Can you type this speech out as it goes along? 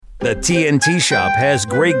The TNT Shop has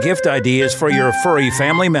great gift ideas for your furry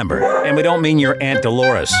family member. And we don't mean your Aunt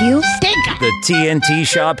Dolores. You stink! The TNT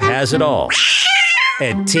Shop has it all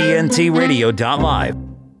at TNTRadio.live.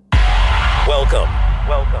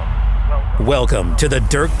 Welcome to the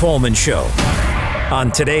Dirk Pohlmann Show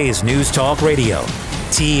on today's News Talk Radio,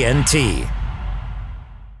 TNT.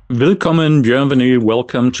 Willkommen, Germany.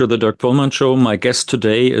 Welcome to the Dirk Pohlmann Show. My guest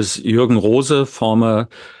today is Jürgen Rose, former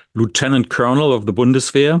Lieutenant Colonel of the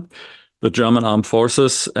Bundeswehr, the German Armed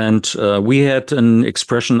Forces. And we had an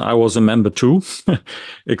expression, I was a member too,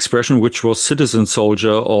 expression which was citizen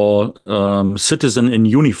soldier or citizen in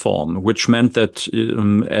uniform, which meant that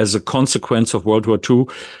as a consequence of World War II,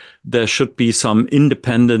 there should be some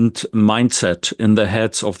independent mindset in the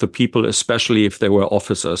heads of the people, especially if they were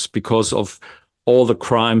officers, because of all the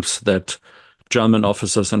crimes that German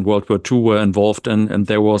officers in World War II were involved in, and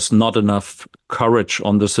there was not enough courage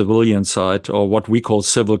on the civilian side, or what we call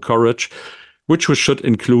civil courage, which should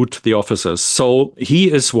include the officers. So he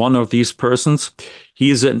is one of these persons.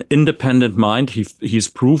 He is an independent mind. He's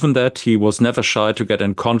proven that. He was never shy to get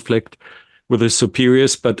in conflict with his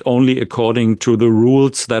superiors, but only according to the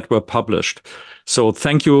rules that were published. So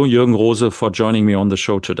thank you, Jürgen Rose, for joining me on the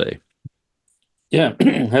show today. Yeah,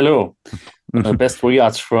 hello. Best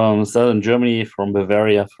regards from southern Germany, from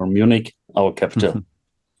Bavaria, from Munich, our capital.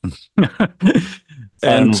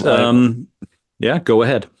 And yeah, go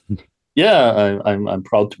ahead. Yeah, I'm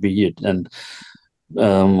proud to be here, and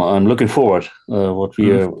I'm looking forward what we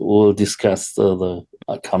will discuss the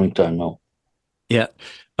coming time now. Yeah.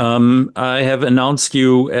 I have announced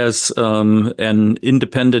you as an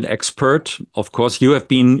independent expert. Of course, you have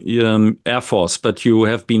been Air Force, but you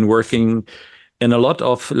have been working in a lot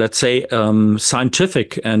of, let's say,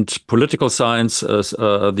 scientific and political science,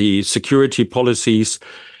 the security policies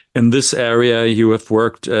in this area. You have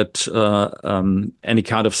worked at any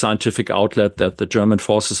kind of scientific outlet that the German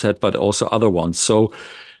forces had, but also other ones. So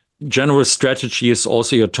general strategy is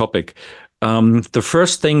also your topic. The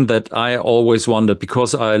first thing that I always wondered,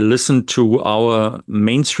 because I listened to our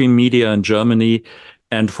mainstream media in Germany,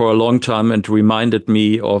 and for a long time, it reminded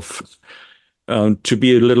me of, to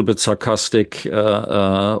be a little bit sarcastic,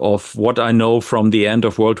 of what I know from the end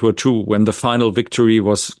of World War II, when the final victory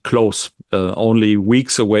was close, only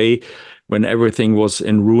weeks away, when everything was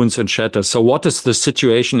in ruins and shatters. So what is the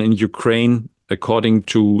situation in Ukraine according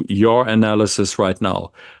to your analysis right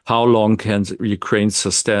now? How long can Ukraine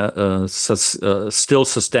still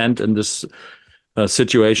sustain in this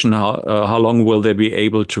situation? How long will they be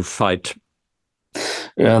able to fight?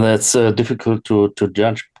 Yeah, that's difficult to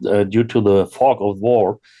judge due to the fog of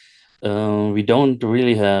war. We don't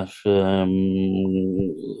really have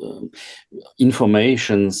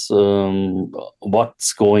informations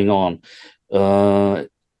what's going on.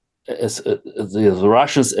 As the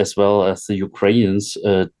Russians as well as the Ukrainians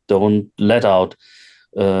don't let out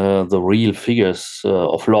the real figures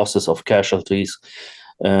of losses, of casualties,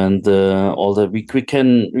 and all that. We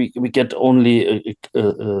get only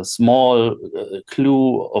a small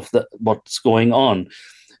clue of what's going on,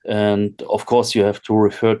 and of course you have to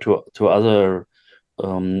refer to other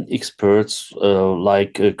experts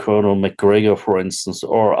like Colonel McGregor, for instance,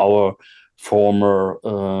 or our former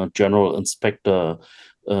General Inspector.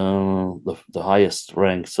 The highest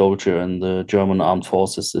ranked soldier in the German Armed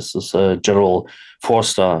Forces. This is General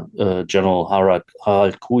Forster, General Harald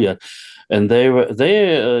Kujat, and they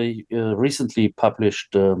recently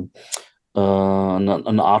published an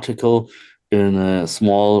article in a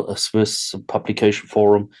small Swiss publication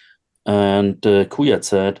forum, and Kujat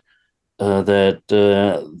said that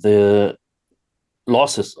the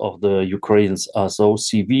losses of the Ukrainians are so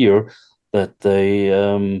severe that they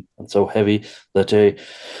so heavy that they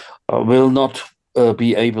will not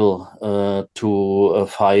be able to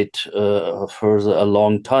fight further a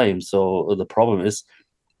long time. So the problem is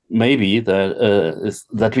maybe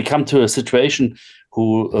that we come to a situation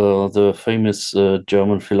who the famous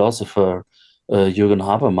German philosopher Jürgen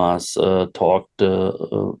Habermas talked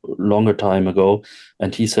longer time ago,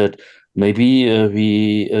 and he said maybe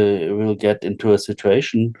we will get into a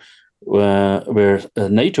situation where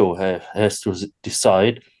NATO has to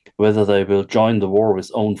decide whether they will join the war with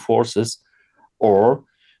own forces, or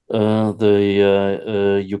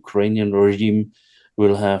the Ukrainian regime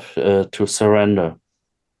will have to surrender.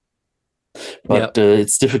 But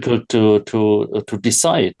it's difficult to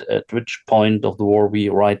decide at which point of the war we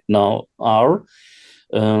right now are.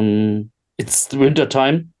 It's winter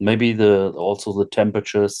time. Maybe also the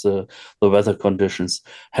temperatures, the weather conditions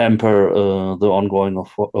hamper the ongoing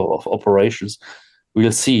of operations.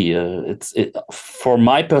 We'll see. From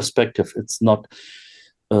my perspective, it's not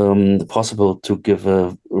possible to give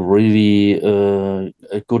a really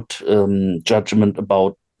a good judgment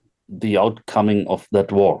about the outcoming of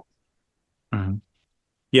that war. Mm-hmm.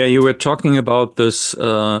 Yeah, you were talking about this,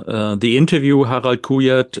 the interview Harald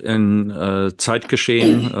Kujat in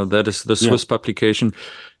Zeitgeschehen, that is the Swiss publication.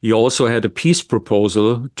 You also had a peace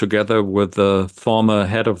proposal together with the former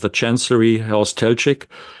head of the Chancellery, Horst Teltschik,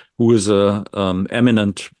 who is a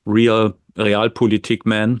eminent realpolitik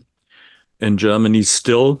man in Germany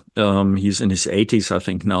still. He's in his 80s, I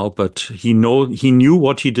think now, but he knew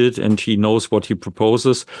what he did and he knows what he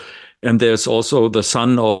proposes. And there's also the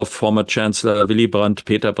son of former Chancellor Willy Brandt,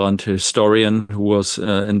 Peter Brandt, historian, who was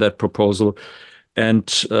in that proposal, and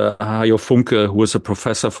Hajo Funke, who was a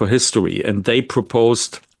professor for history. And they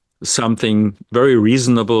proposed something very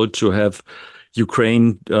reasonable to have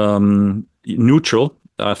Ukraine neutral.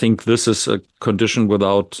 I think this is a condition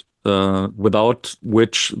without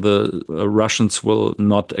which the Russians will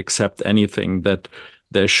not accept anything, that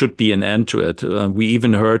there should be an end to it. We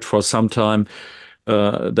even heard for some time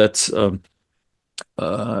that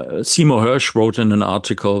Seymour Hersh wrote in an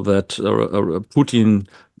article that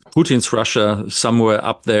Putin's Russia, somewhere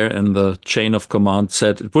up there in the chain of command,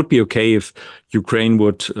 said it would be okay if Ukraine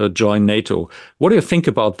would join NATO. What do you think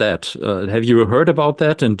about that? Have you heard about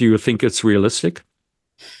that, and do you think it's realistic?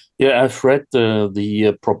 Yeah, I've read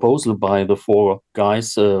the proposal by the four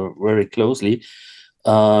guys very closely.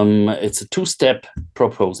 It's a two-step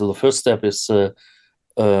proposal. The first step is a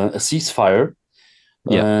ceasefire.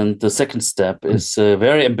 Yeah. And the second step is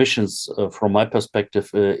very ambitious from my perspective.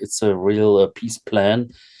 It's a real peace plan.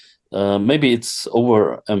 Maybe it's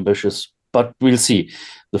over ambitious, but we'll see.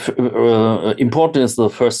 The important is the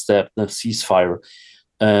first step, the ceasefire,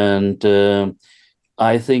 and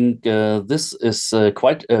I think this is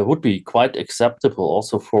would be quite acceptable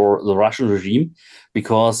also for the Russian regime,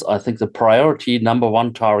 because I think the priority number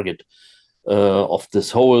one target of this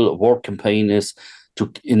whole war campaign is to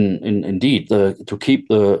keep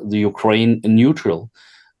the Ukraine neutral.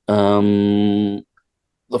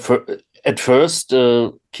 At first,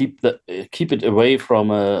 keep it away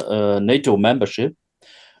from a NATO membership,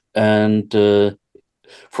 and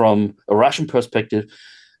from a Russian perspective,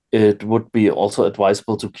 it would be also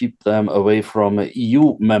advisable to keep them away from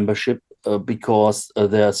EU membership, because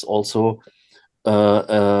there's also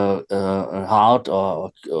a hard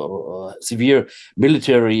or severe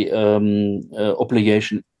military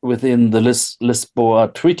obligation within the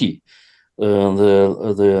Lisbon Treaty,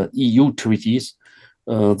 the EU treaties.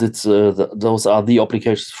 Those are the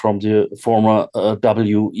obligations from the former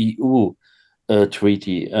WEU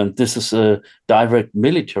treaty, and this is a direct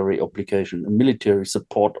military obligation, a military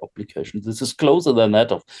support obligation. This is closer than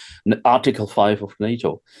that of Article 5 of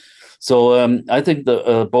NATO. So I think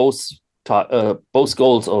the both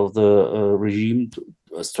goals of the regime,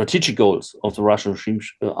 strategic goals of the Russian regime,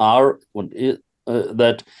 are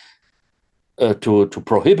that to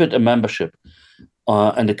prohibit a membership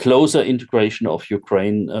and a closer integration of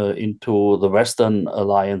Ukraine into the Western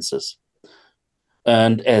alliances.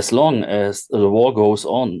 And as long as the war goes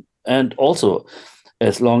on, and also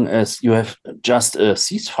as long as you have just a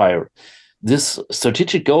ceasefire, this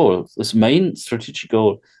strategic goal, this main strategic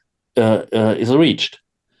goal, is reached,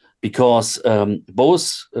 because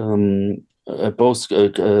both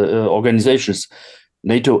organizations,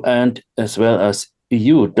 NATO and as well as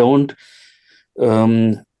EU, don't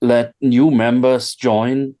let new members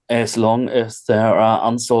join as long as there are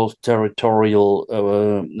unsolved territorial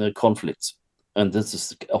conflicts. And this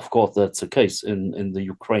is, of course, that's the case in the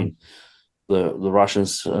Ukraine. The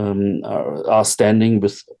Russians are standing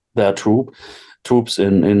with their troops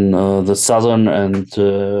in the southern and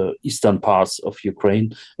eastern parts of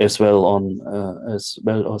Ukraine, as well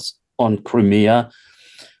as on Crimea,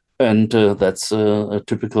 and that's a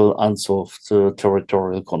typical unsolved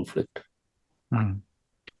territorial conflict. Mm.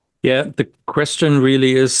 Yeah, the question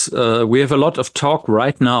really is, we have a lot of talk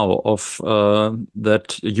right now of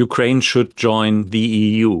that Ukraine should join the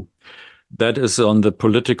EU. That is on the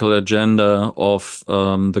political agenda of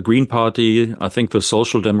the Green Party, I think the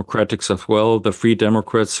Social Democrats as well, the Free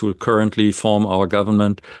Democrats who currently form our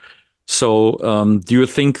government. So do you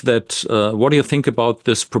think that, what do you think about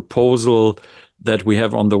this proposal that we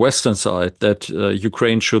have on the Western side, that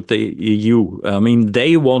Ukraine should the EU? I mean,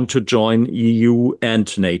 they want to join EU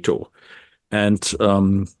and NATO. And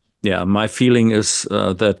yeah, my feeling is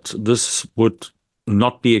that this would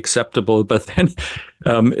not be acceptable. But then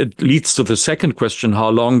it leads to the second question, how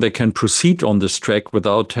long they can proceed on this track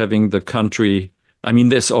without having the country. I mean,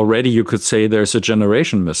 there's already, you could say, there's a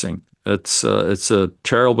generation missing. It's a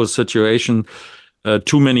terrible situation.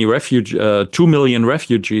 2 million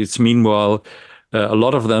refugees. Meanwhile, a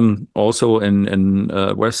lot of them also in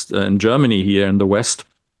West in Germany here in the West,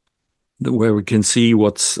 where we can see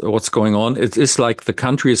what's going on. It is like the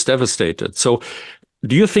country is devastated. So,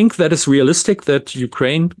 do you think that is realistic that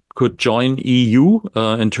Ukraine could join EU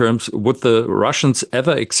in terms? Would the Russians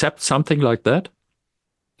ever accept something like that?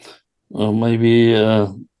 Maybe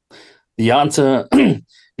the answer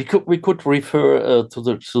we could refer to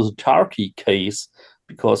the Turkey case,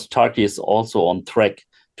 because Turkey is also on track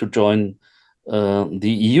to join the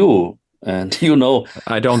EU. And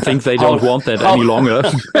I don't think they don't want that any longer.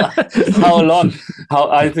 How long?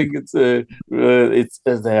 I think it's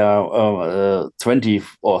they are 20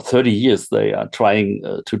 or 30 years they are trying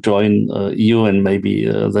to join EU, and maybe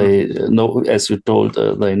they know, as you told,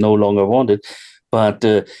 they no longer want it. But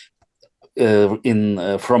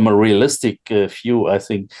from a realistic view, I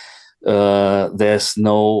think there's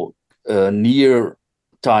no near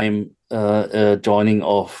time joining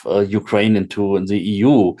of Ukraine into the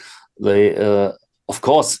EU. They, of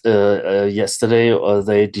course, yesterday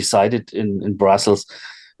they decided in Brussels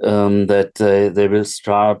that they will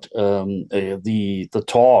start the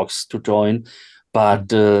talks to join, but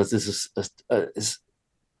this is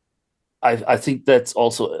I think that's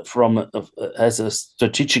also has a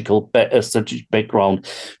strategic background,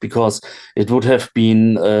 because it would have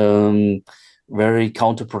been very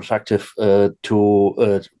counterproductive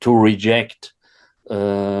to reject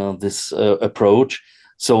this approach.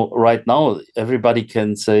 So right now, everybody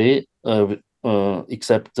can say,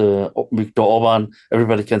 except Viktor Orban,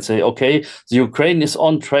 everybody can say, okay, the Ukraine is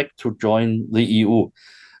on track to join the EU.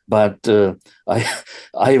 But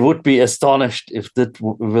I would be astonished if that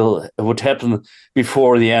would happen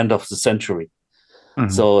before the end of the century.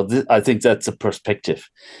 Mm-hmm. So I think that's a perspective.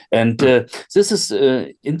 And this is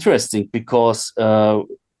interesting, because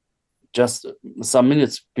just some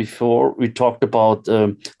minutes before we talked about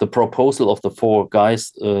the proposal of the four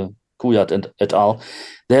guys, Kuyat and et al.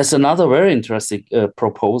 There's another very interesting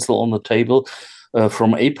proposal on the table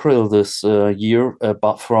from April this year,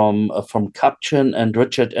 but from Kapchen and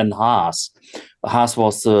Richard and Haas. Haas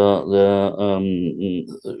was the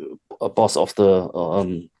boss of the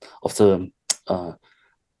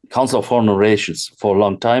Council of Foreign Relations for a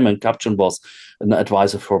long time, and Kapchen was an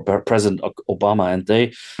advisor for President Obama, and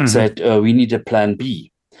they said we need a plan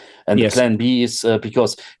B. And yes. The plan B is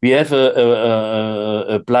because we have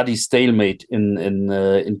a bloody stalemate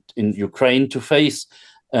in Ukraine to face,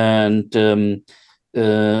 and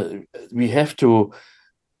we have to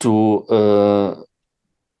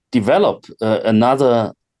develop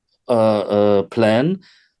another plan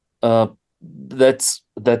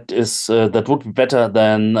that would be better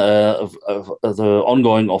than the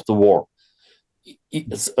ongoing of the war.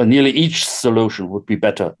 Nearly each solution would be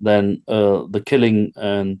better than the killing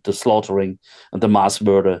and the slaughtering and the mass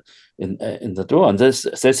murder in the war. And they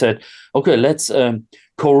said, okay, let's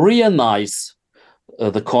Koreanize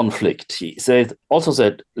the conflict. They also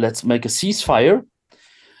said, let's make a ceasefire.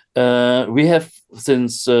 We have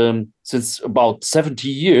since about 70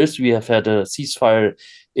 years, we have had a ceasefire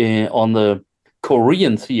on the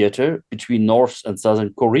Korean theater between North and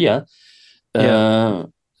Southern Korea.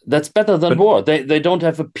 That's better than war. They don't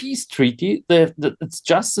have a peace treaty. It's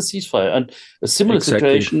just a ceasefire. And a similar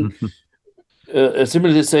situation,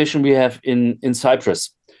 we have in Cyprus,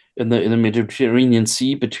 in the Mediterranean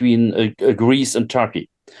Sea between Greece and Turkey,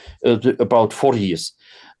 about 40 years.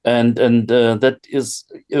 And that is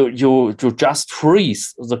you just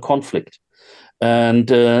freeze the conflict. And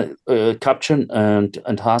Kapchen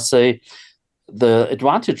and Haas say the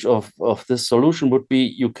advantage of this solution would be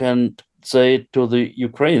you can say to the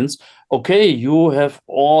Ukrainians, okay, you have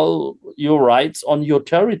all your rights on your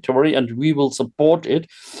territory and we will support it,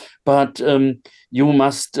 but you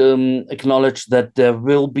must acknowledge that there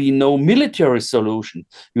will be no military solution.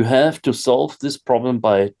 You have to solve this problem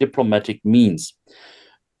by diplomatic means.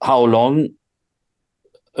 How long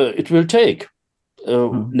it will take?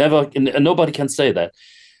 Nobody can say that.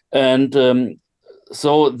 And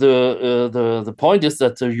so the point is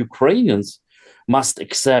that the Ukrainians must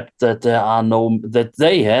accept that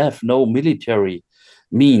they have no military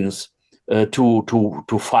means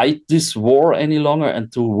to fight this war any longer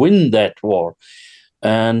and to win that war.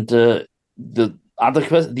 And the other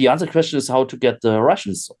question is how to get the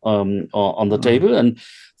Russians on the table. And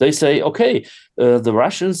they say, okay, the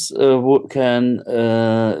Russians can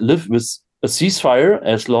live with a ceasefire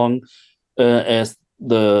as long as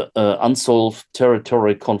the unsolved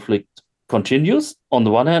territory conflict continues. On the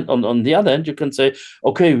one hand, on the other hand, you can say,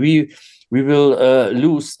 okay, we will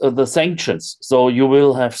lose the sanctions. So you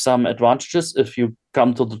will have some advantages if you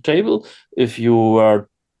come to the table, if you are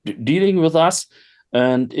dealing with us.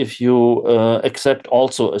 and if you accept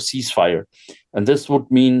also a ceasefire. And this would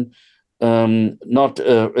mean not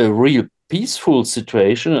a real peaceful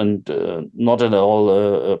situation and not at all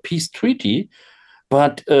a peace treaty,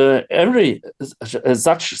 but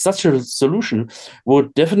such a solution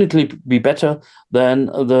would definitely be better than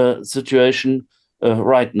the situation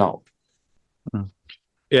right now.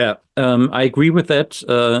 Yeah, I agree with that.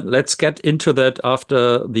 Let's get into that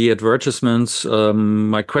after the advertisements.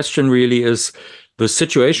 My question really is the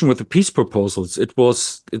situation with the peace proposals.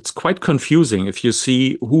 It's quite confusing if you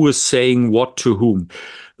see who is saying what to whom.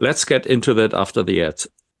 Let's get into that after the ads.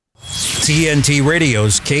 TNT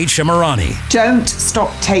Radio's Kate Shemirani. Don't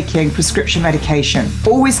stop taking prescription medication.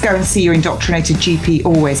 Always go and see your indoctrinated GP,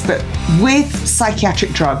 always. But with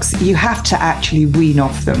psychiatric drugs, you have to actually wean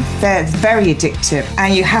off them. They're very addictive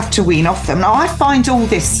and you have to wean off them. Now, I find all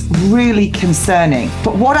this really concerning.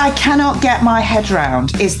 But what I cannot get my head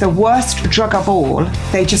around is the worst drug of all.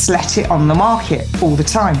 They just let it on the market all the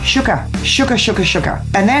time. Sugar, sugar, sugar, sugar.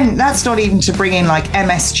 And then that's not even to bring in like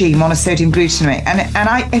MSG, monosodium glutamate.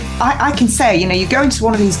 And I can say, you go into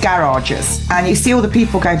one of these garages and you see all the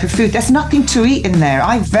people going for food. There's nothing to eat in there.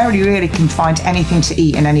 I very rarely can find anything to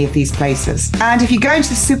eat in any of these places. And if you go into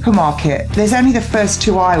the supermarket, there's only the first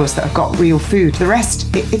 2 aisles that have got real food. The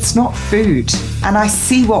rest, it's not food. And I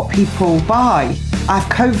see what people buy. I've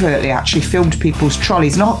covertly actually filmed people's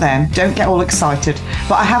trolleys, not them, don't get all excited,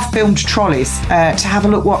 but I have filmed trolleys to have a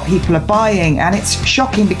look what people are buying, and it's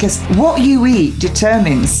shocking because what you eat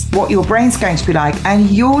determines what your brain's going to be like,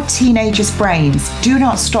 and your teenagers' brains do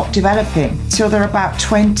not stop developing till they're about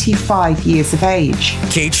 25 years of age.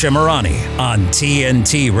 Kate Shemirani on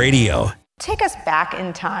TNT Radio. Take us back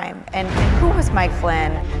in time, and who was Mike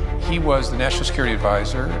Flynn? He was the National Security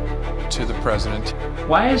Advisor to the president.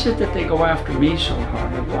 Why is it that they go after me so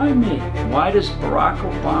hard? Why me? Why does Barack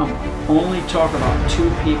Obama only talk about two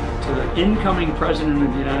people, to the incoming president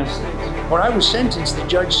of the United States? When I was sentenced, the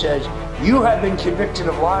judge says, "You have been convicted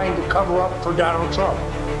of lying to cover up for Donald Trump."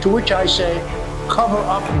 To which I say, cover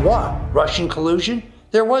up what? Russian collusion?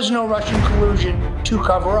 There was no Russian collusion to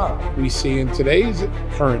cover up. We see in today's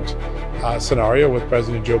current scenario with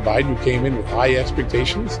President Joe Biden, who came in with high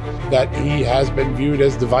expectations, that he has been viewed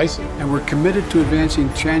as divisive. And we're committed to advancing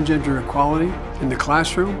transgender equality in the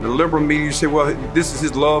classroom. The liberal media say, well, this is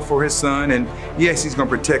his love for his son, and yes, he's going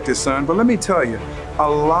to protect his son. But let me tell you, a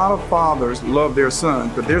lot of fathers love their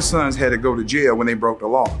sons, but their sons had to go to jail when they broke the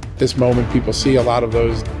law. At this moment, people see a lot of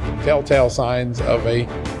those telltale signs of a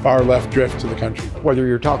far-left drift to the country. Whether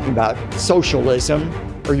you're talking about socialism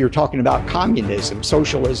or you're talking about communism,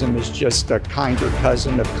 socialism is just a kinder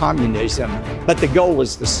cousin of communism, but the goal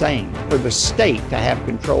is the same, for the state to have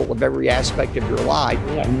control of every aspect of your life.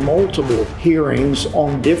 We had multiple hearings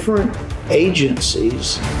on different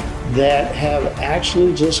agencies that have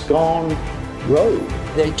actually just gone rogue.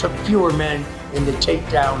 They took fewer men in the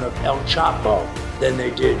takedown of El Chapo than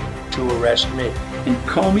they did to arrest me. And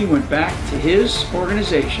Comey went back to his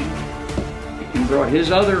organization and brought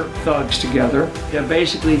his other thugs together to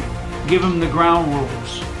basically give them the ground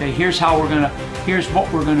rules. Okay, here's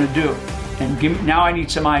what we're gonna do. And now I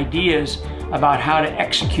need some ideas about how to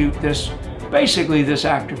execute this, basically this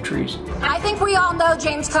act of treason. I think we all know,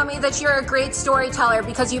 James Comey, that you're a great storyteller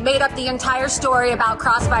because you made up the entire story about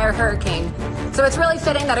Crossfire Hurricane. So it's really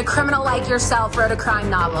fitting that a criminal like yourself wrote a crime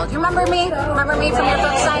novel. Do you remember me? Remember me from your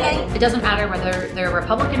book signing? It doesn't matter whether they're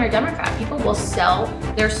Republican or Democrat. People will sell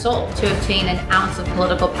their soul to obtain an ounce of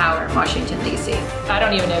political power in Washington, D.C. I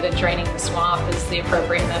don't even know that draining the swamp is the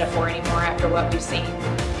appropriate metaphor anymore after what we've seen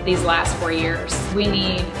these last 4 years. We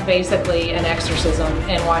need basically an exorcism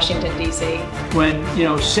in Washington, D.C. When,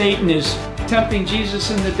 Satan is tempting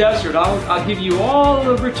Jesus in the desert, I'll give you all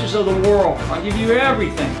the riches of the world. I'll give you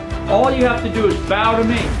everything. All you have to do is bow to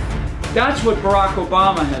me. That's what Barack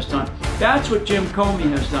Obama has done. That's what Jim Comey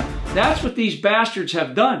has done. That's what these bastards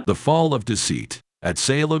have done. The Fall of Deceit at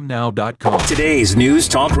salemnow.com. Today's News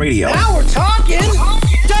Talk Radio. Now we're talking.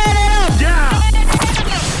 Down.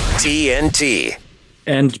 TNT.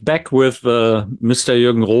 And back with Mr.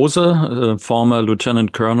 Jürgen Rose, former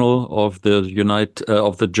Lieutenant Colonel of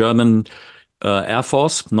the German Air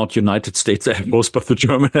Force, not United States Air Force, but the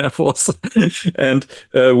German Air Force. And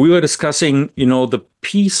we were discussing, the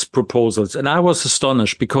peace proposals. And I was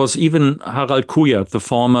astonished because even Harald Kujat, the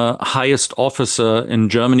former highest officer in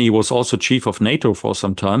Germany, was also chief of NATO for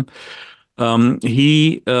some time.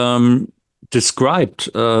 He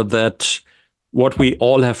described that what we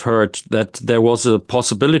all have heard, that there was a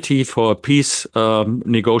possibility for a peace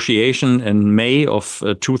negotiation in May of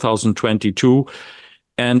 2022.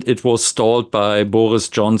 And it was stalled by Boris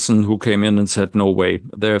Johnson, who came in and said, no way,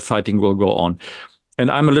 their fighting will go on. And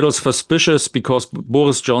I'm a little suspicious because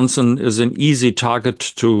Boris Johnson is an easy target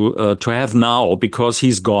to have now because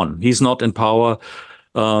he's gone. He's not in power.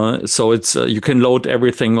 So it's you can load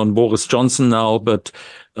everything on Boris Johnson now. But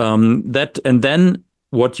and then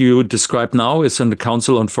what you describe now is in the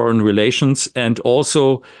Council on Foreign Relations. And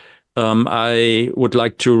also I would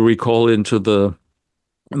like to recall into the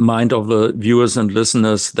mind of the viewers and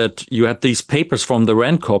listeners that you had these papers from the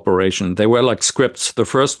RAND Corporation. They were like scripts. The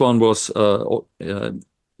first one was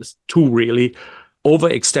two really,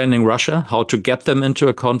 overextending Russia, how to get them into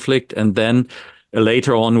a conflict, and then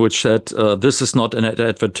later on, which said this is not an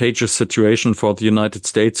advantageous situation for the United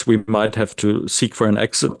States. We might have to seek for an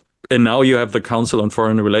exit. And now you have the Council on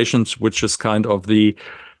Foreign Relations, which is kind of the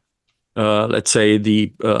let's say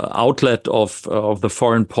the outlet of the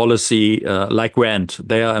foreign policy, like RAND.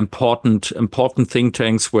 They are important think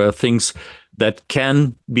tanks where things that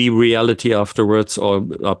can be reality afterwards or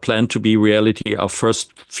are planned to be reality are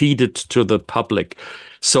first feeded to the public.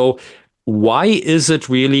 So why is it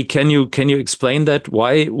really? Can you explain that?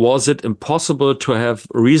 Why was it impossible to have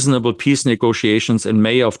reasonable peace negotiations in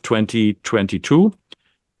May of 2022?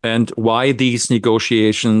 And why these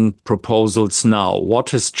negotiation proposals now? What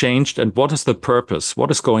has changed and what is the purpose? What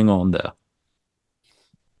is going on there?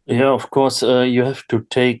 Yeah, of course, you have to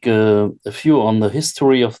take a view on the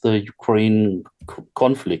history of the Ukraine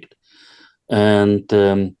conflict. And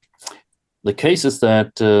the case is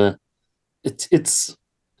that it's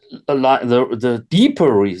the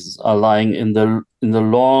deeper reasons are lying in the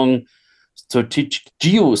long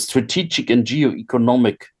geostrategic and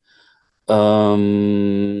geoeconomic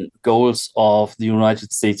goals of the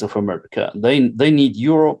United States of America. They need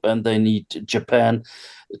Europe and they need Japan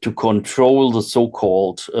to control the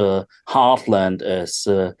so-called heartland, as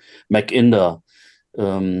Halford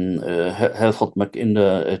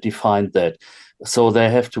McInder defined that. So they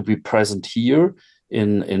have to be present here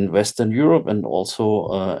in Western Europe and also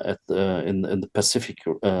in the Pacific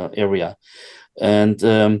area. And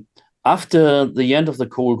after the end of the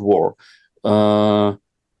Cold War,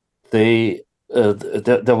 there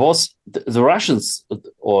was the Russians,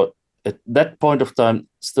 or at that point of time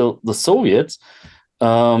still the Soviets,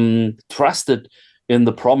 trusted in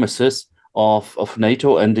the promises of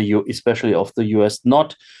NATO and especially of the US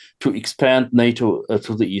not to expand NATO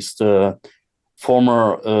to the east.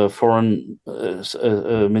 Former Foreign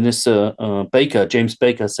Minister James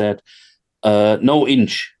Baker said, no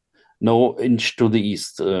inch to the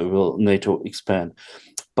east will NATO expand.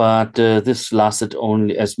 But this lasted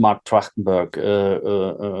only, as Mark Trachtenberg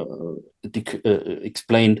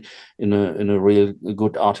explained in a real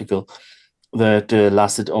good article, that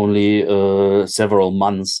lasted only several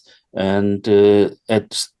months. And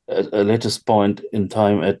at a latest point in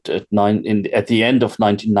time, at the end of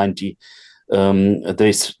 1990,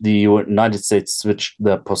 the United States switched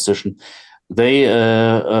their position. They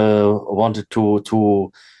wanted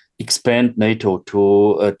to expand NATO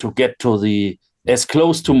to get to the as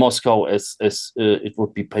close to Moscow as it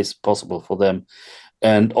would be possible for them.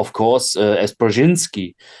 And of course, as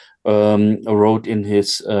Brzezinski wrote in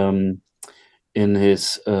his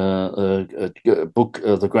book,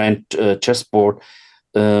 The Grand Chessboard,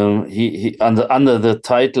 he under the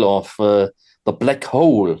title of The Black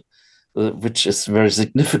Hole, which is very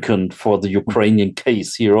significant for the Ukrainian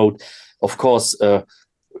case, he wrote, of course,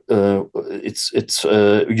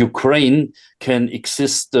 Ukraine can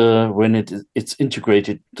exist when it's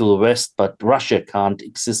integrated to the West, but Russia can't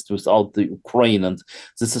exist without the Ukraine, and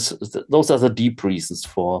those are the deep reasons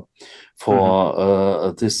for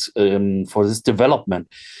this development.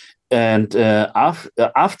 And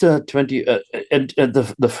after 20 and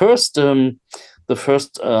the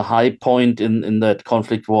first high point in that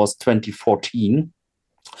conflict was 2014,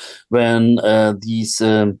 when these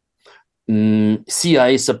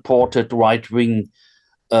CIA-supported right-wing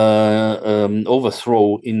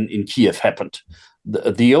overthrow in Kiev happened.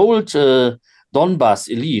 The old Donbass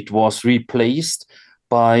elite was replaced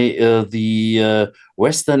by the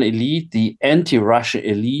Western elite, the anti-Russian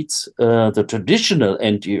elites, the traditional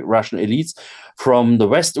anti-Russian elites from the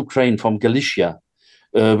West Ukraine, from Galicia,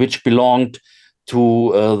 which belonged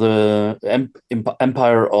to the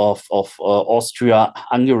Empire of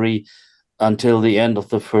Austria-Hungary until the end of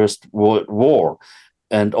the First World War.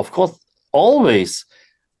 And of course, always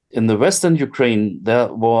in the Western Ukraine, there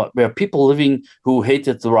were people living who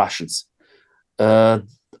hated the Russians. In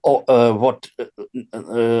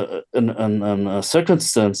a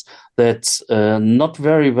circumstance that's not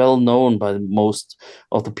very well known by most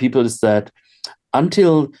of the people is that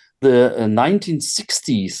until the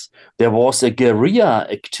 1960s, there was a guerrilla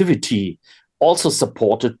activity also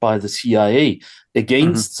supported by the CIA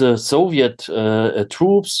against the Soviet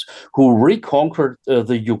troops who reconquered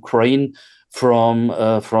the Ukraine from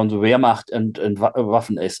the Wehrmacht and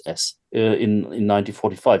Waffen-SS in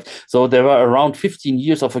 1945. So there were around 15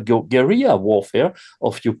 years of a guerrilla warfare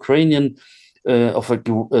of Ukrainian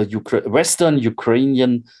Western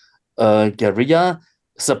Ukrainian guerrilla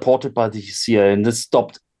supported by the CIA, and this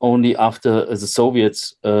stopped only after the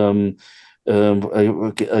Soviets got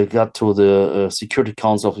to the Security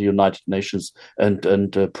Council of the United Nations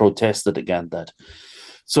and protested against that.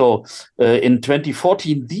 So in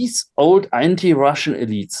 2014, these old anti-Russian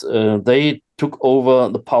elites, they took over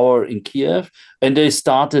the power in Kiev, and they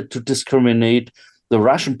started to discriminate the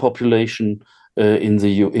Russian population in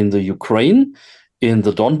the Ukraine, in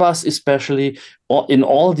the Donbass especially, in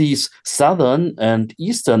all these southern and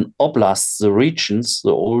eastern oblasts, the regions,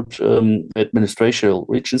 the old administrative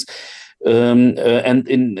regions, and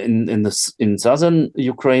in southern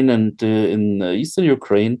Ukraine and in eastern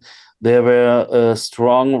Ukraine, there were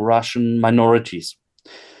strong Russian minorities.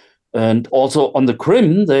 And also on the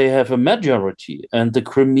Crimea, they have a majority, and the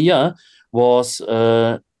Crimea was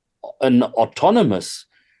an autonomous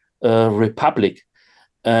republic,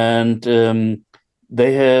 and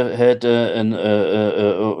they have had an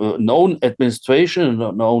own administration,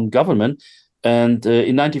 an own government. And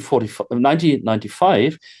in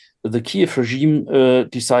 1995, the Kiev regime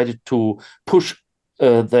decided to push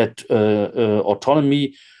that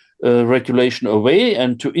autonomy regulation away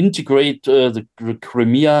and to integrate the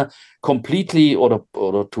Crimea completely, or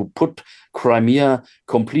to put Crimea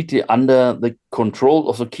completely under the control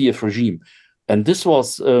of the Kiev regime. And this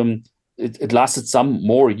was, it lasted some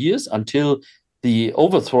more years until the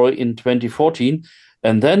overthrow in 2014.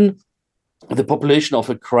 And then the population of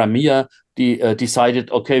the Crimea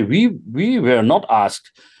decided, okay, we were not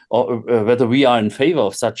asked whether we are in favor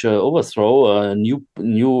of such an overthrow, a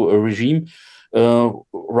new regime.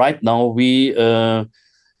 Right now, we go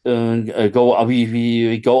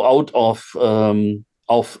out of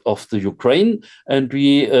the Ukraine, and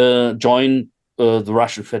we join the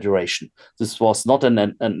Russian Federation. This was not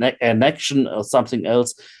an action or something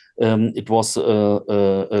else. It was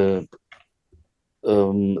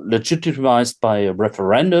legitimized by a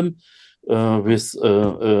referendum with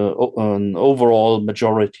an overall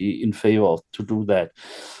majority in favor to do that.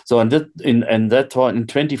 So, in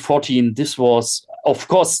 2014, this was, of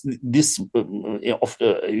course, this of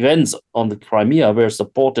the events on the Crimea were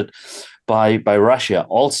supported by Russia.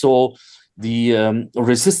 Also, the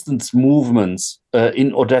resistance movements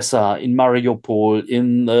in Odessa, in Mariupol,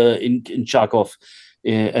 in Charkov,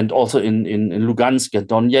 and also in Lugansk and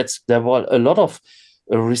Donetsk, there were a lot of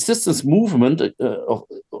resistance movement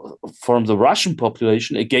from the Russian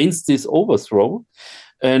population against this overthrow.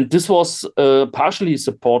 And this was partially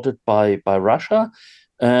supported by Russia.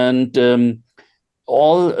 And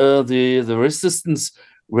all the resistance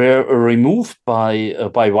were removed by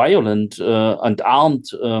violent and armed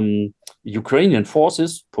Ukrainian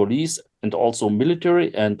forces, police, and also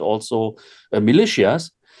military, and also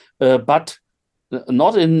militias, but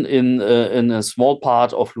not in a small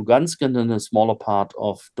part of Lugansk and in a smaller part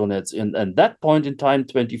of Donetsk. And at that point in time,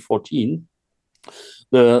 2014,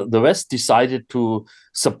 the West decided to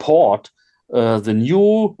support the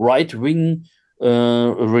new right-wing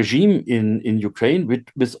regime in Ukraine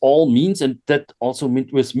with all means, and that also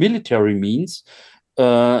with military means.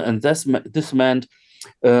 And this meant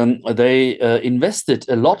they invested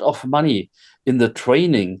a lot of money in the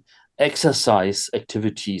training, exercise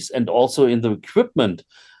activities, and also in the equipment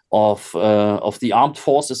of the armed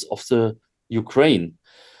forces of the Ukraine.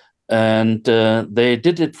 And they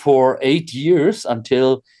did it for 8 years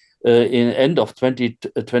until in end of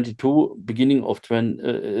 2022, beginning of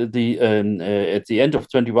at the end of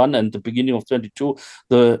 21 and the beginning of 22,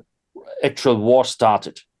 the actual war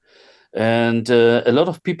started. And a lot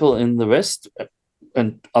of people in the West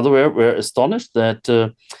and otherwhere were astonished that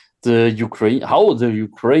how the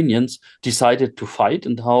Ukrainians decided to fight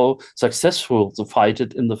and how successful they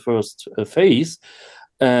fighted in the first phase.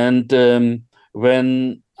 And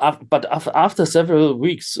after several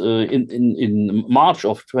weeks in March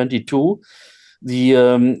of 22,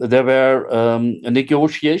 there were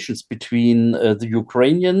negotiations between the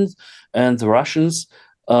Ukrainians and the Russians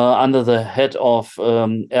under the head of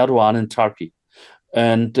Erdogan in Turkey,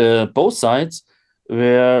 and both sides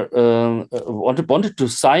were wanted to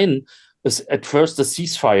sign at first a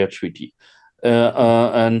ceasefire treaty,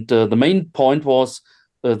 and the main point was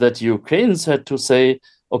that Ukrainians had to say,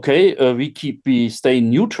 okay, we stay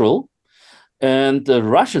neutral, And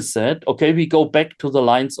Russia said, okay, we go back to the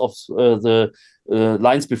lines of the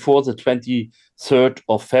lines before the 23rd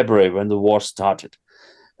of February when the war started.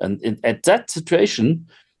 And at that situation,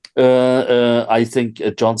 I think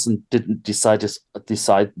Johnson didn't decide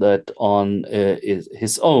that on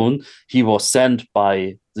his own. He was sent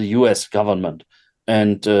by the U.S. government,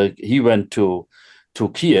 and he went to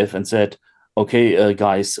Kiev and said, "Okay,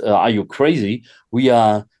 guys, are you crazy?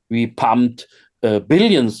 We pumped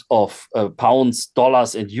billions of pounds,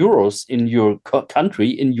 dollars, and euros in your country,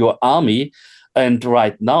 in your army." And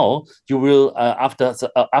right now, you will after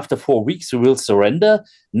 4 weeks, you will surrender?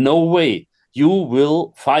 No way. You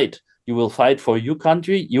will fight. You will fight for your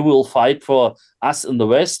country. You will fight for us in the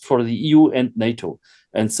West, for the EU and NATO.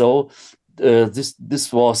 And so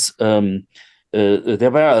this was.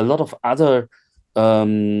 There were a lot of other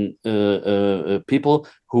people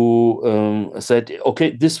who said,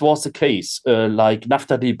 "Okay, this was the case." Like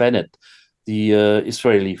Naftali Bennett, the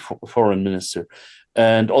Israeli foreign minister.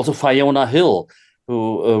 And also Fiona Hill,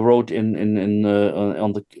 who wrote in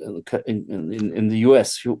the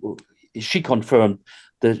U.S. She confirmed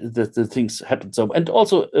that the things happened. So, and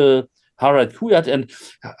also Harald Kuyat. And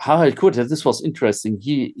Harald Kuyat, this was interesting.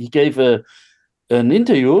 He gave an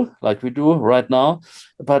interview like we do right now,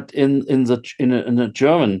 but in a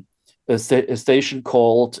German station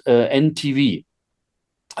called NTV,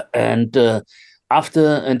 and.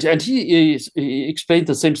 And he explained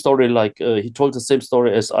the same story, like he told the same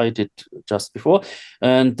story as I did just before.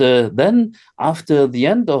 And then after the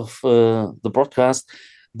end of the broadcast,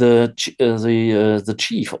 the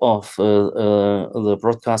chief of the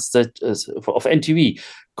broadcast of NTV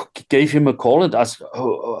gave him a call and asked,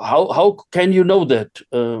 how can you know that?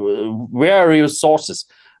 Where are your sources?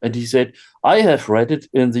 And he said, I have read it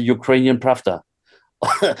in the Ukrainian Pravda.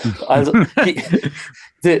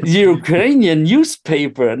 The Ukrainian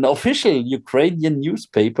newspaper, an official Ukrainian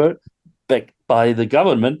newspaper backed by the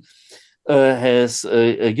government, has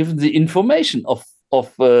given the information of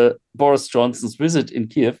Boris Johnson's visit in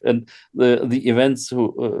Kiev and the events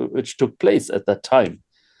which took place at that time.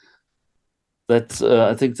 That's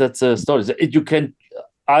I think that's a story.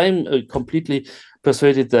 I'm completely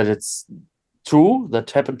persuaded that it's true that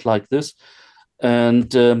happened like this. And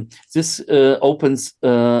this opens a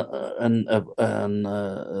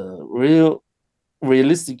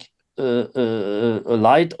realistic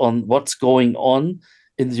light on what's going on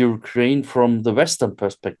in the Ukraine from the Western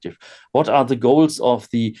perspective. What are the goals of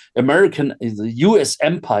the U.S.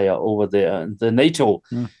 empire over there, and the NATO,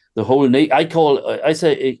 the whole NATO? I call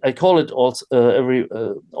it also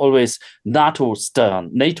always NATO-stan.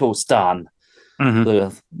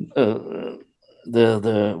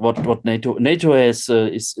 What NATO has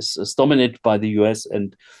is dominated by the US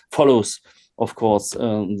and follows, of course,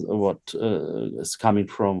 what is coming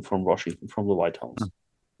from Washington, from the White House.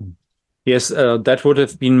 Yes, that would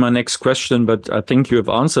have been my next question, but I think you have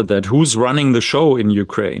answered that. Who's running the show in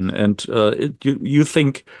Ukraine? And you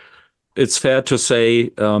think it's fair to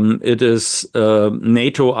say it is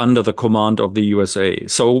NATO under the command of the USA.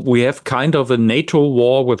 So we have kind of a NATO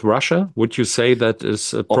war with Russia. Would you say that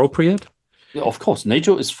is appropriate? Of course,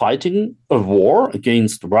 NATO is fighting a war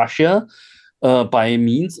against Russia by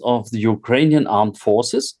means of the Ukrainian armed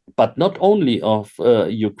forces, but not only of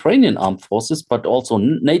Ukrainian armed forces, but also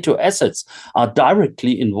NATO assets are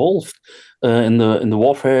directly involved in the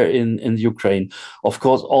warfare in Ukraine. Of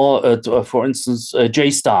course, for instance,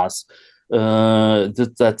 J-Stars,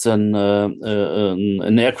 that's an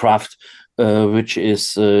aircraft which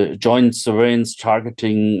is joint surveillance,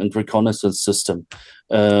 targeting, and reconnaissance system.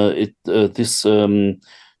 This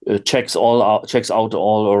checks out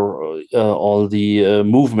all the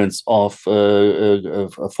movements of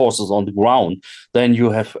forces on the ground. Then you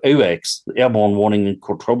have AWACS, the Airborne Warning and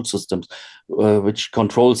Control Systems, which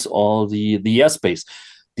controls all the airspace.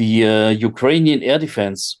 The Ukrainian air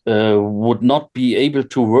defense would not be able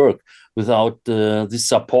to work without the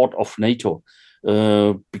support of NATO.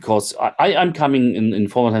 Because I'm coming in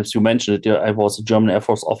former times, you mentioned it, I was a German Air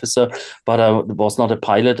Force officer, but I was not a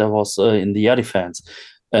pilot. I was in the air defense.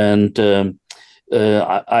 And I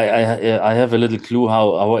have a little clue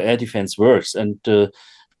how our air defense works. And to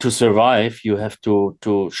survive, you have to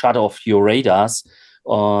shut off your radars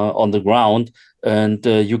on the ground, and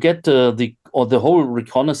you get the whole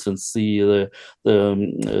reconnaissance,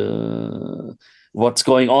 what's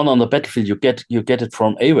going on the battlefield. You get it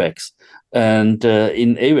from AWACS. And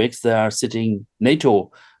in AWACS, there are sitting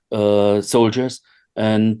NATO soldiers,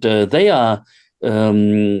 and they are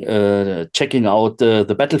checking out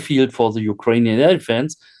the battlefield for the Ukrainian air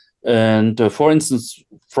defense. And for instance,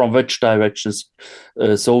 from which directions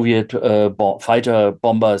Soviet fighter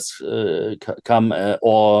bombers come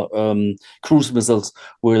or cruise missiles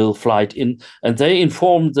will fly in. And they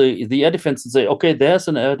inform the air defense and say, okay, there's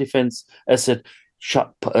an air defense asset.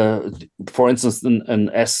 For instance,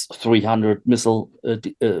 an S-300 missile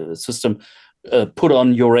system. Put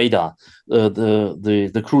on your radar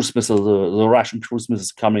the cruise missile, the Russian cruise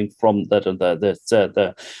missiles coming from that and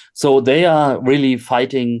that. So they are really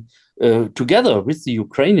fighting together with the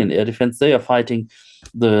Ukrainian air defense. They are fighting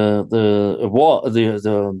the war, the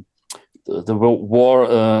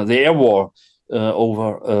air war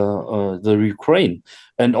over the Ukraine,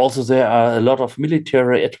 and also there are a lot of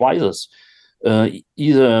military advisors.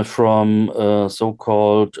 Either from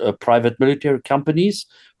so-called private military companies,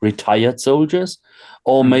 retired soldiers,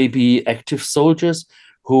 or maybe active soldiers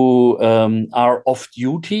who are off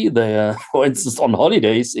duty. They are, for instance, on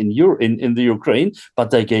holidays in the Ukraine,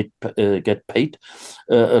 but they get paid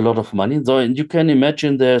a lot of money. So you can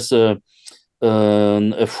imagine there's a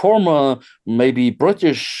former, maybe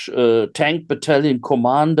British tank battalion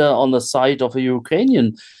commander on the side of a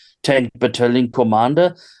Ukrainian tank battalion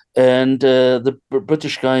commander. And the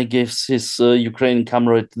British guy gives his Ukrainian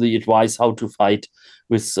comrade the advice how to fight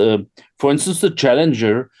with, for instance, the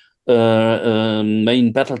Challenger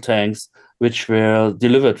main battle tanks, which were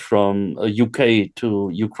delivered from UK to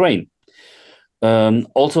Ukraine.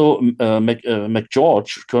 Also,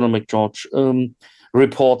 Colonel McGeorge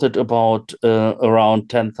reported about around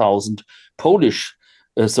 10,000 Polish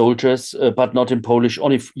soldiers, but not in Polish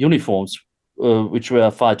uniforms, which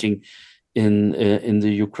were fighting in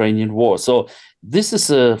the Ukrainian war. So this is,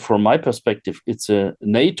 from my perspective, it's a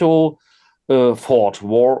NATO fought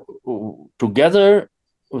war together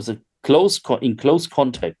with in close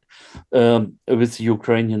contact with the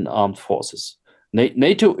Ukrainian armed forces.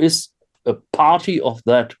 NATO is a party of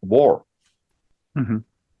that war. Mm-hmm.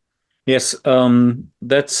 Yes,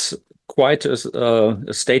 that's quite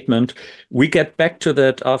a statement. We get back to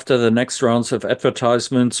that after the next rounds of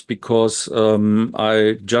advertisements, because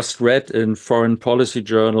I just read in Foreign Policy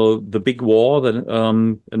Journal, The Big War,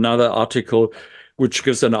 another article which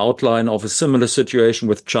gives an outline of a similar situation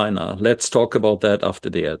with China. Let's talk about that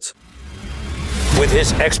after the ads. With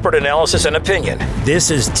his expert analysis and opinion,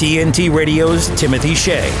 this is TNT Radio's Timothy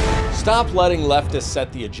Shea. Stop letting leftists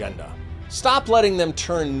set the agenda. Stop letting them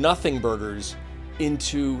turn nothing burgers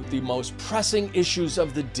into the most pressing issues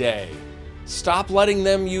of the day. Stop letting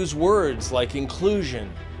them use words like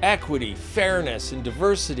inclusion, equity, fairness, and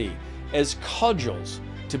diversity as cudgels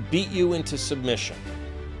to beat you into submission.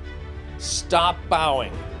 Stop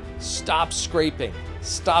bowing, stop scraping,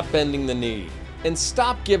 stop bending the knee, and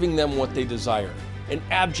stop giving them what they desire, an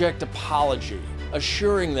abject apology,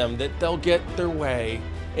 assuring them that they'll get their way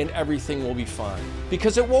and everything will be fine.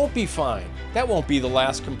 Because it won't be fine. That won't be the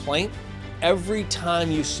last complaint. Every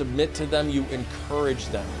time you submit to them, you encourage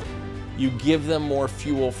them. You give them more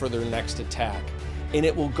fuel for their next attack. And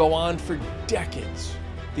it will go on for decades.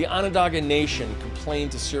 The Onondaga Nation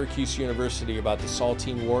complained to Syracuse University about the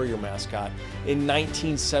Saltine Warrior mascot in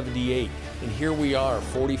 1978. And here we are,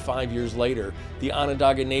 45 years later, the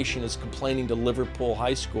Onondaga Nation is complaining to Liverpool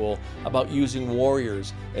High School about using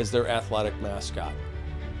warriors as their athletic mascot.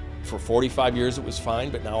 For 45 years it was fine,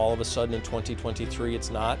 but now all of a sudden in 2023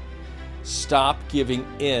 it's not. Stop giving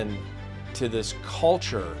in to this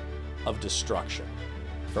culture of destruction.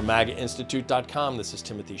 From MAGAInstitute.com, this is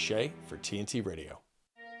Timothy Shea for TNT Radio.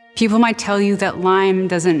 People might tell you that Lyme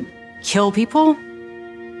doesn't kill people,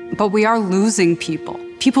 but we are losing people.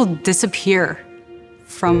 People disappear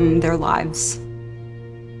from their lives.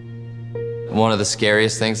 One of the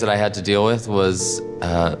scariest things that I had to deal with was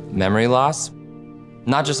memory loss.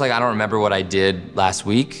 Not just like I don't remember what I did last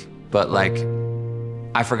week, but like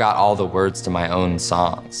I forgot all the words to my own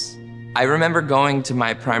songs. I remember going to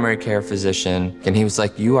my primary care physician and he was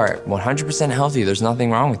like, "You are 100% healthy, there's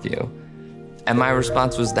nothing wrong with you." And my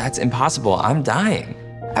response was, "That's impossible, I'm dying."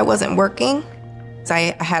 I wasn't working.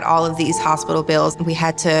 I had all of these hospital bills. We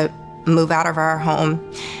had to move out of our home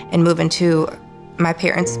and move into my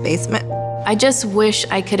parents' basement. I just wish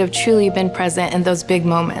I could have truly been present in those big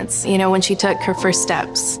moments. You know, when she took her first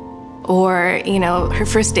steps or, you know, her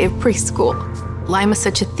first day of preschool. Lyme is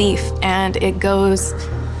such a thief and it goes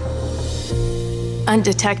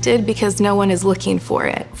undetected because no one is looking for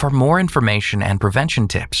it. For more information and prevention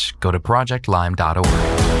tips, go to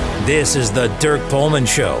projectlyme.org. This is the Dirk Pohlmann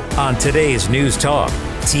Show on today's News Talk,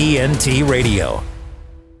 TNT Radio.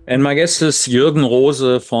 And my guest is Jürgen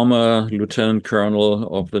Rose, former Lieutenant Colonel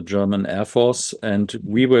of the German Air Force. And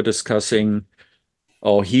we were discussing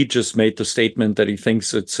or he just made the statement that he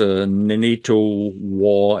thinks it's a NATO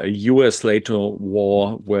war, a US-NATO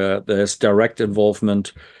war, where there's direct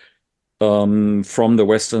involvement from the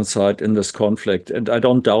Western side in this conflict. And I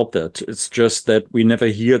don't doubt that. It's just that we never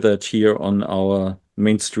hear that here on our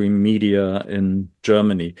mainstream media in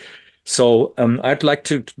Germany. So I'd like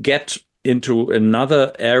to get into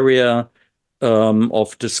another area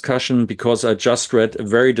of discussion, because I just read a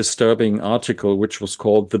very disturbing article, which was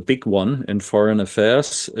called The Big One in Foreign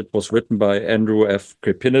Affairs. It was written by Andrew F.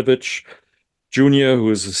 Kripinovich Jr.,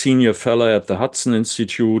 who is a senior fellow at the Hudson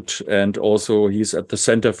Institute, and also he's at the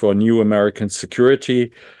Center for New American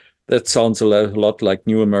Security. That sounds a lot like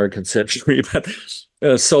New American Century, but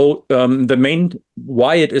the main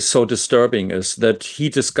why it is so disturbing is that he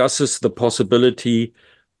discusses the possibility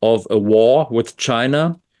of a war with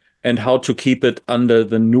China and how to keep it under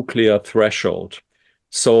the nuclear threshold.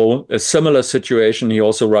 So a similar situation, he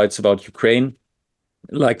also writes about Ukraine,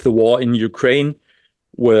 like the war in Ukraine,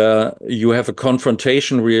 where you have a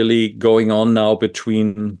confrontation really going on now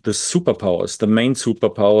between the superpowers, the main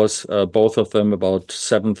superpowers, both of them about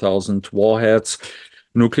 7,000 warheads,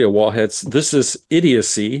 nuclear warheads. This is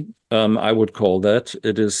idiocy, I would call that.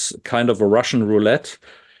 It is kind of a Russian roulette.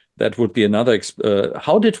 That would be another.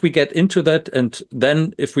 How did we get into that? And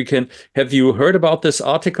then, if we can, have you heard about this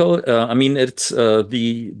article? I mean, it's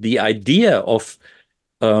the idea of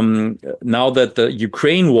now that the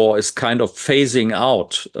Ukraine war is kind of phasing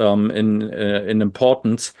out in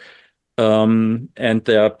importance, and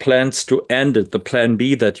there are plans to end it. The Plan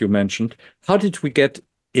B that you mentioned. How did we get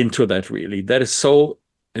into that? Really, that is so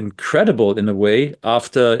incredible in a way.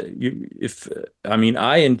 After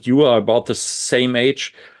I and you are about the same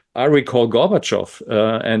age. I recall Gorbachev,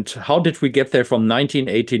 and how did we get there from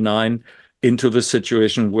 1989 into the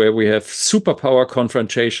situation where we have superpower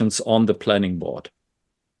confrontations on the planning board?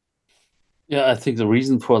 Yeah, I think the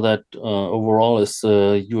reason for that overall is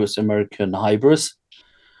US-American hybris.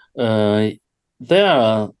 There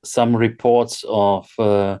are some reports of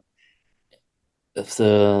the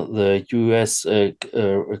US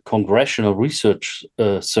Congressional Research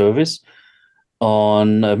Service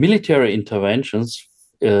on military interventions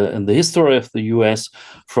in the history of the US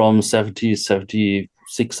from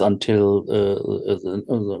 1776 until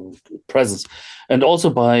the present, and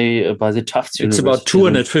also by the Tufts It's University. about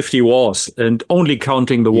 250 wars, and only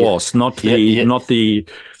counting the wars, not the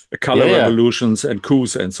color revolutions and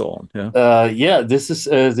coups and so on. This is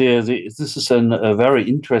a very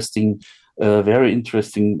interesting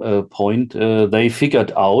point. They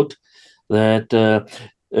figured out that.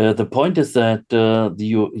 The point is that the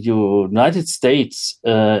United States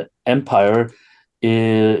empire,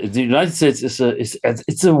 the United States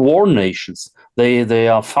it's a war nation. They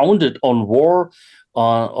are founded on war,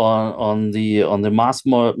 on the mass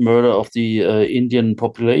murder of the Indian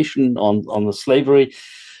population, on the slavery,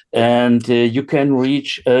 and you can read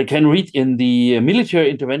in the military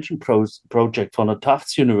intervention project from the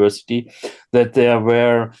Tufts University that there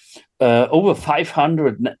were over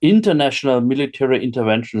 500 international military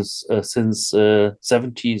interventions since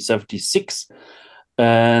 1776,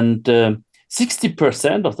 and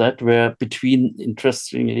 60% of that were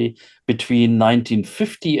interestingly between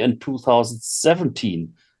 1950 and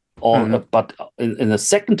 2017. But in the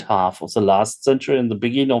second half of the last century, in the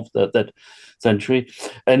beginning of that century,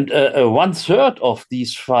 and 1/3 of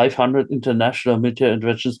these 500 international military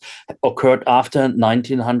interventions occurred after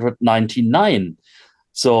 1999.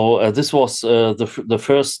 So this was the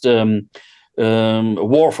first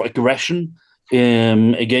war of aggression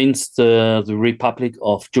against the Republic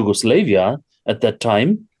of Yugoslavia at that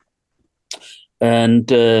time,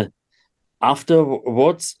 and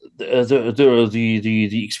afterwards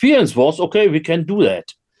the experience was okay. We can do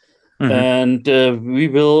that, and we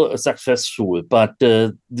will successful. But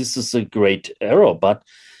this is a great error. But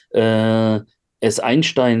as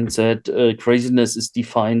Einstein said, craziness is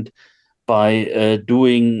defined by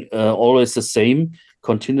doing always the same,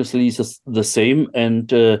 continuously the same, and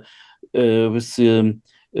with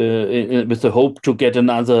the hope to get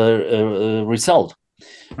another result.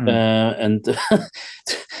 And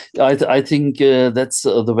I think that's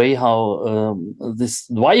the way how this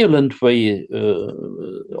violent way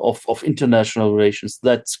of international relations.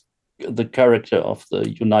 That's the character of the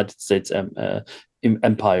United States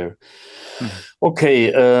empire.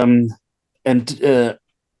 Okay, and.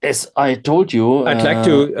 As I told you,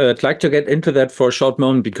 I'd like to get into that for a short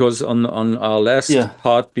moment, because on our last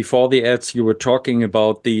part before the ads, you were talking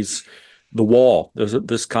about the war,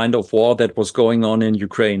 this kind of war that was going on in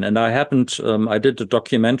Ukraine, and I did a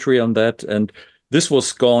documentary on that, and this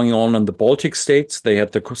was going on in the Baltic states. They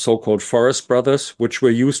had the so-called Forest Brothers, which were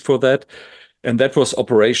used for that. And that was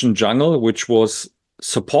Operation Jungle, which was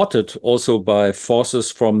supported also by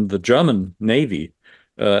forces from the German Navy.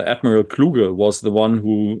 Admiral Kluge was the one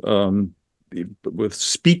who, with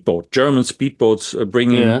German speedboats,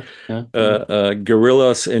 bringing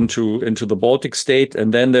guerrillas into the Baltic state.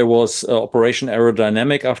 And then there was Operation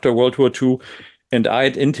Aerodynamic after World War II. And I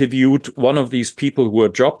had interviewed one of these people who were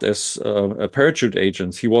dropped as parachute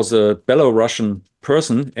agents. He was a Belarusian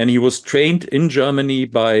person, and he was trained in Germany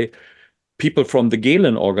by people from the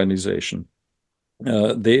Gehlen organization,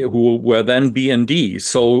 who were then BND.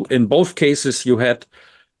 So in both cases, you had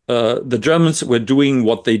the Germans were doing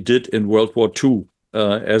what they did in World War II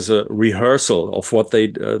as a rehearsal of what they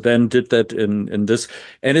then did that in this.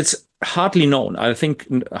 And it's hardly known. I think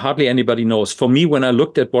hardly anybody knows. For me, when I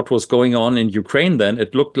looked at what was going on in Ukraine then,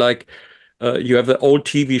 it looked like you have the old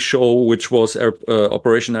TV show, which was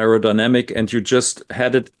Operation Aerodynamic, and you just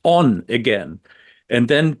had it on again.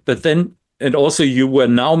 And also you were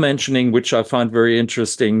now mentioning, which I find very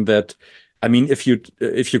interesting, that I mean, if you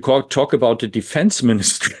talk about the defense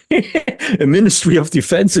ministry, a Ministry of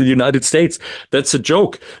Defense in the United States, that's a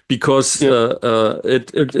joke, because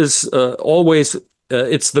it is always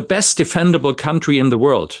it's the best defendable country in the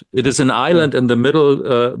world. It is an island in the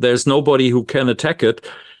middle. There's nobody who can attack it.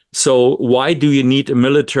 So why do you need a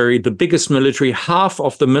military? The biggest military, half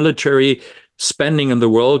of the military spending in the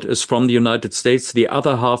world is from the United States. The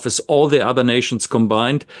other half is all the other nations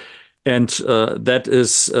combined. And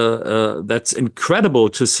that's incredible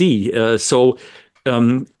to see.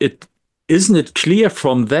 Isn't it clear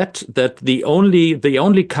from that the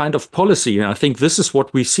only kind of policy, and I think this is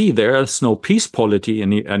what we see, there is no peace policy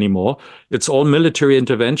anymore. It's all military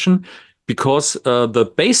intervention, because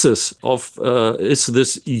the basis of is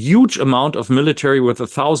this huge amount of military with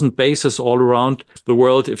 1,000 bases all around the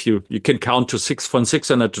world. If you can count to from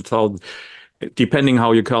 600 to 1,000. Depending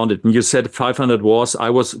how you count it. And you said 500 wars.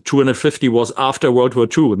 250 was after World War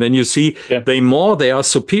II. And then you see they are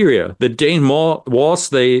superior. The Dane more wars,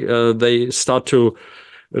 they start to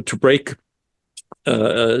break,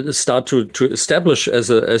 start to establish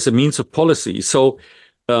as a means of policy. So,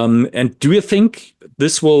 and do you think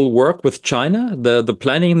this will work with China? The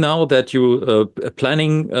planning now that you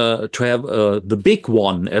planning to have the big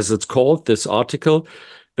one, as it's called, this article,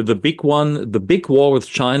 the big one, the big war with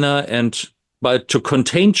China, but to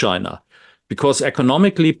contain China, because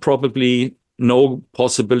economically, probably no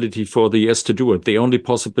possibility for the US to do it. The only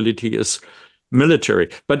possibility is military.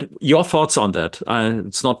 But your thoughts on that?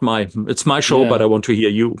 It's my show, but I want to hear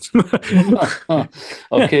you.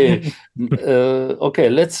 Okay. Okay.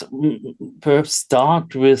 Let's perhaps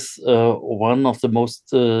start with one of the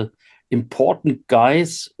most important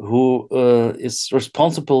guys who is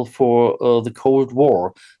responsible for the Cold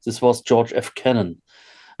War. This was George F. Kennan.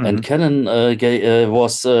 And Kennan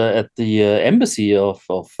was at the embassy of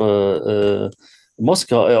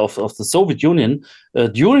Moscow, of the Soviet Union,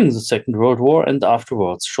 during the Second World War and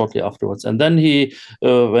afterwards, shortly afterwards. And then he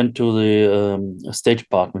went to the State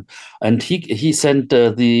Department, and he sent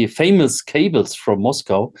the famous cables from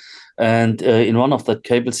Moscow. And in one of that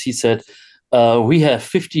cables, he said, we have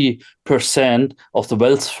 50% of the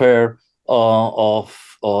welfare of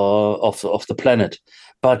the planet,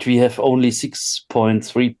 but we have only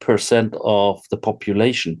 6.3% of the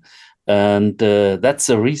population. And that's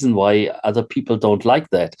the reason why other people don't like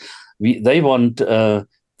that. They want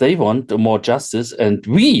more justice, and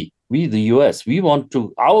we the US,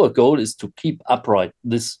 our goal is to keep upright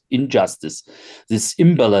this injustice, this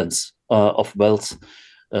imbalance of wealth,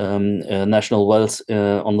 national wealth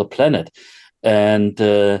on the planet. And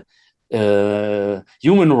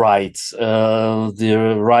human rights,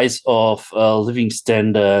 the rise of living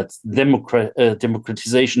standards,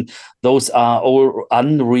 democratization, those are all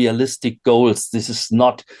unrealistic goals. This is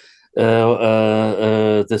not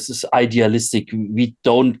this is idealistic. We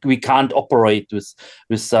can't operate with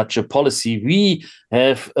such a policy. We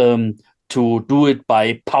have to do it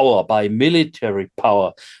by power, by military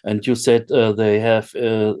power. And you said they have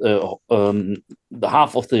the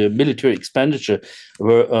half of the military expenditure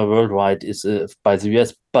worldwide is by the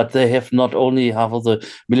US, but they have not only half of the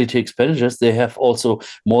military expenditures, they have also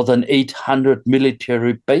more than 800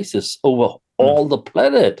 military bases over all the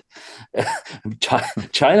planet.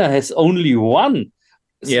 China has only one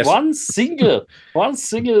single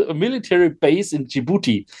military base in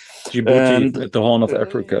Djibouti. At the Horn of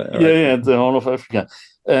Africa. Right? Yeah, the Horn of Africa.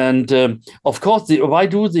 And of course, why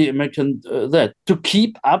do the Americans that? To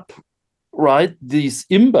keep up, right, this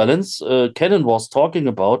imbalance Kennan was talking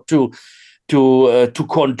about, to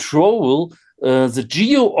control the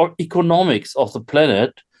geo-economics of the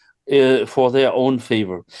planet for their own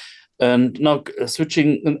favor. And now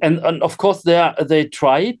switching, and of course they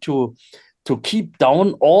try to keep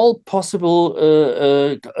down all possible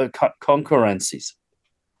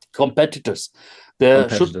competitors. There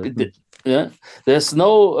should be, there's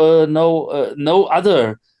no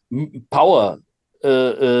other power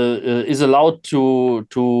is allowed to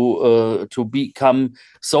become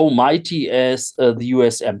so mighty as the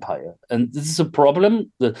U.S. empire, and this is a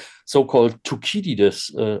problem. The so-called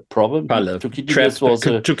Thucydides problem. Thucydides was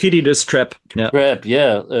a Thucydides trap. Trap.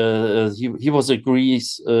 Yeah, he was a Greek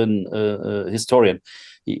historian.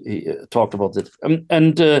 He talked about it,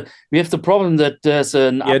 and we have the problem that there's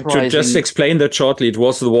an uprising. To just explain that shortly, it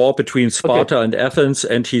was the war between Sparta and Athens,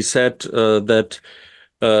 and he said that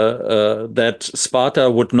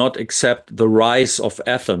Sparta would not accept the rise of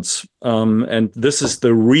Athens, and this is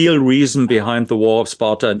the real reason behind the war of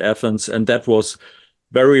Sparta and Athens, and that was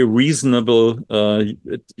very reasonable.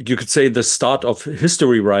 You could say the start of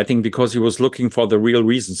history writing, because he was looking for the real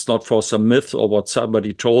reasons, not for some myth or what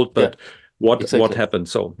somebody told, but what happened.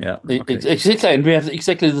 So exactly, and we have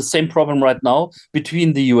exactly the same problem right now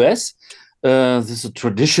between the US, this is a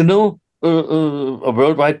traditional a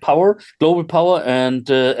worldwide power, global power, and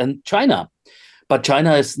China. But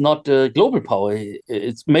China is not a global power.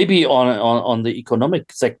 It's maybe on the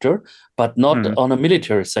economic sector, but not on a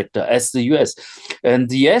military sector as the US. And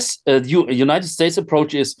the United States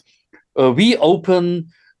approach is we open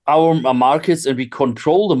our markets and we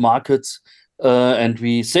control the markets and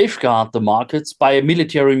we safeguard the markets by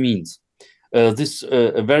military means. This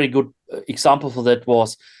a very good example for that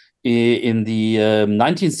was in the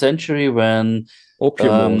 19th century when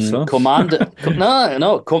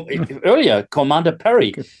earlier Commander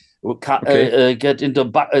Perry get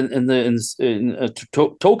into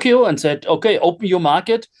Tokyo and said, "Okay, open your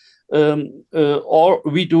market, or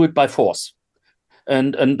we do it by force."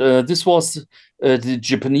 And this was the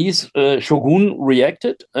Japanese shogun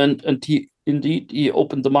reacted, and he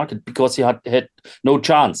opened the market because he had no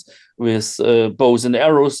chance with bows and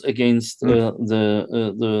arrows against the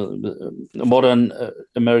modern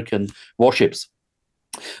American warships.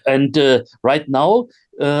 And right now,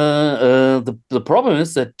 the problem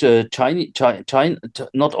is that China,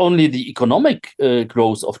 not only the economic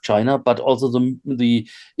growth of China, but also the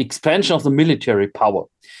expansion of the military power.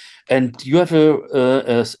 And you have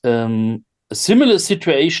a similar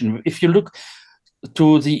situation if you look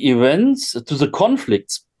to the events, to the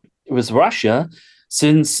conflicts with Russia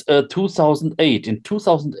since 2008. In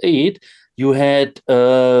 2008, you had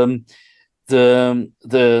how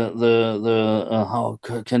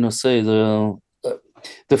can I say the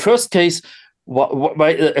first case,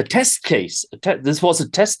 a test case. This was a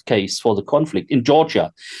test case for the conflict in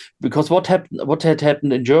Georgia, because what had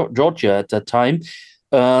happened in Georgia at that time?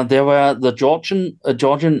 There were the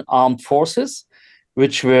Georgian armed forces,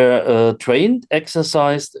 which were trained,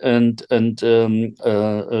 exercised, and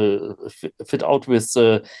fit out with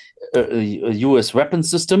U.S. weapon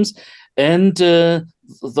systems. And though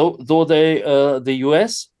the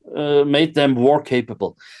U.S. made them war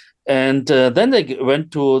capable. And then they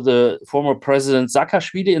went to the former president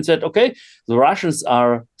Saakashvili and said, "Okay, the Russians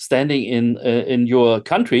are standing in your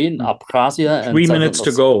country, in Abkhazia." And 3 minutes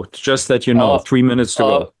to go. Just that you know, 3 minutes to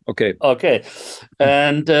go. Okay. Okay.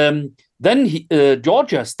 And then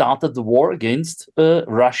Georgia started the war against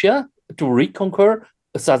Russia to reconquer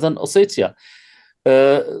southern Ossetia.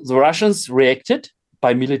 The Russians reacted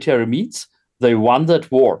by military means. They won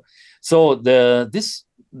that war. So the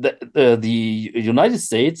United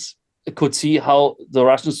States could see how the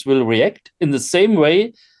Russians will react in the same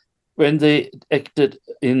way when they acted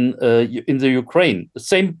in the Ukraine. The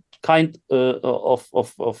same kind of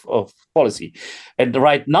policy. And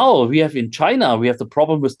right now we have in China, we have the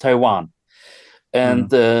problem with Taiwan. And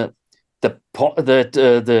the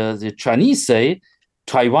Chinese say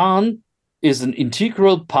Taiwan is an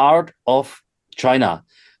integral part of China.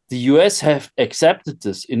 The US have accepted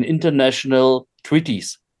this in international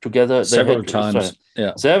treaties together. Several times.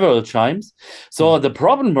 Yeah. Several times. So the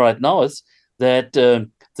problem right now is that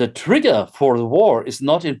the trigger for the war is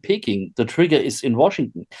not in Peking. The trigger is in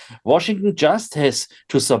Washington. Washington just has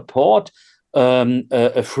to support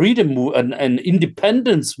a freedom, an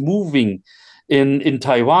independence moving in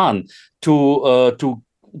Taiwan to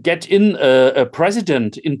get in a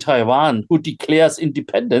president in Taiwan who declares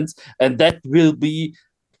independence, and that will be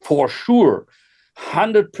for sure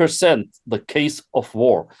 100% the case of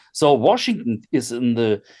war. So Washington is in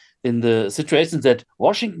the situation that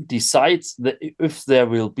Washington decides that if there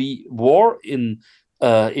will be war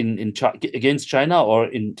against China or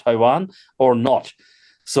in Taiwan or not.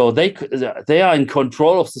 So they are in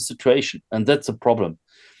control of the situation, and that's a problem.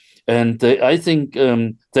 And I think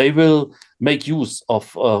they will make use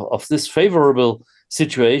of this favorable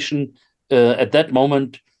situation at that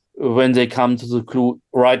moment when they come to the clue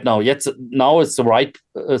right now. Yet now it's the right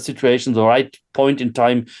situation, the right point in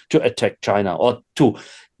time to attack China, or to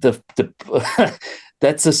the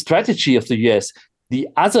that's the strategy of the US. The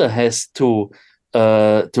other has to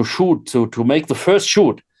shoot, to make the first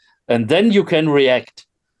shoot, and then you can react.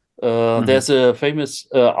 There's a famous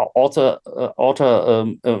author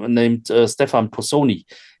named Stefan Possoni.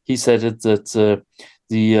 He said it that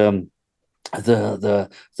the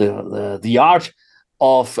art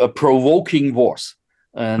of provoking wars,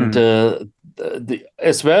 and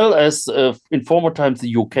as well as in former times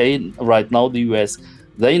the UK, right now the US,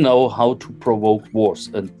 they know how to provoke wars,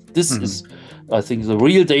 and this is, I think, the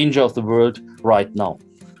real danger of the world right now.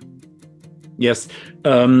 Yes,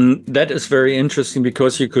 that is very interesting,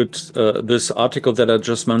 because you could, this article that I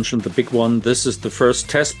just mentioned, the big one, this is the first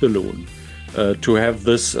test balloon to have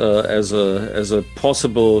this as a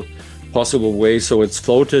possible way. So it's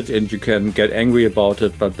floated and you can get angry about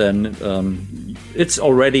it, but then it's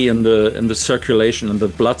already in the circulation, in the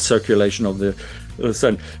blood circulation of the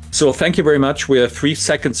sun. So thank you very much. We are 3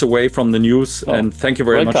 seconds away from the news, and thank you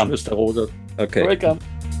very much, Mr. Rose. Okay. Welcome.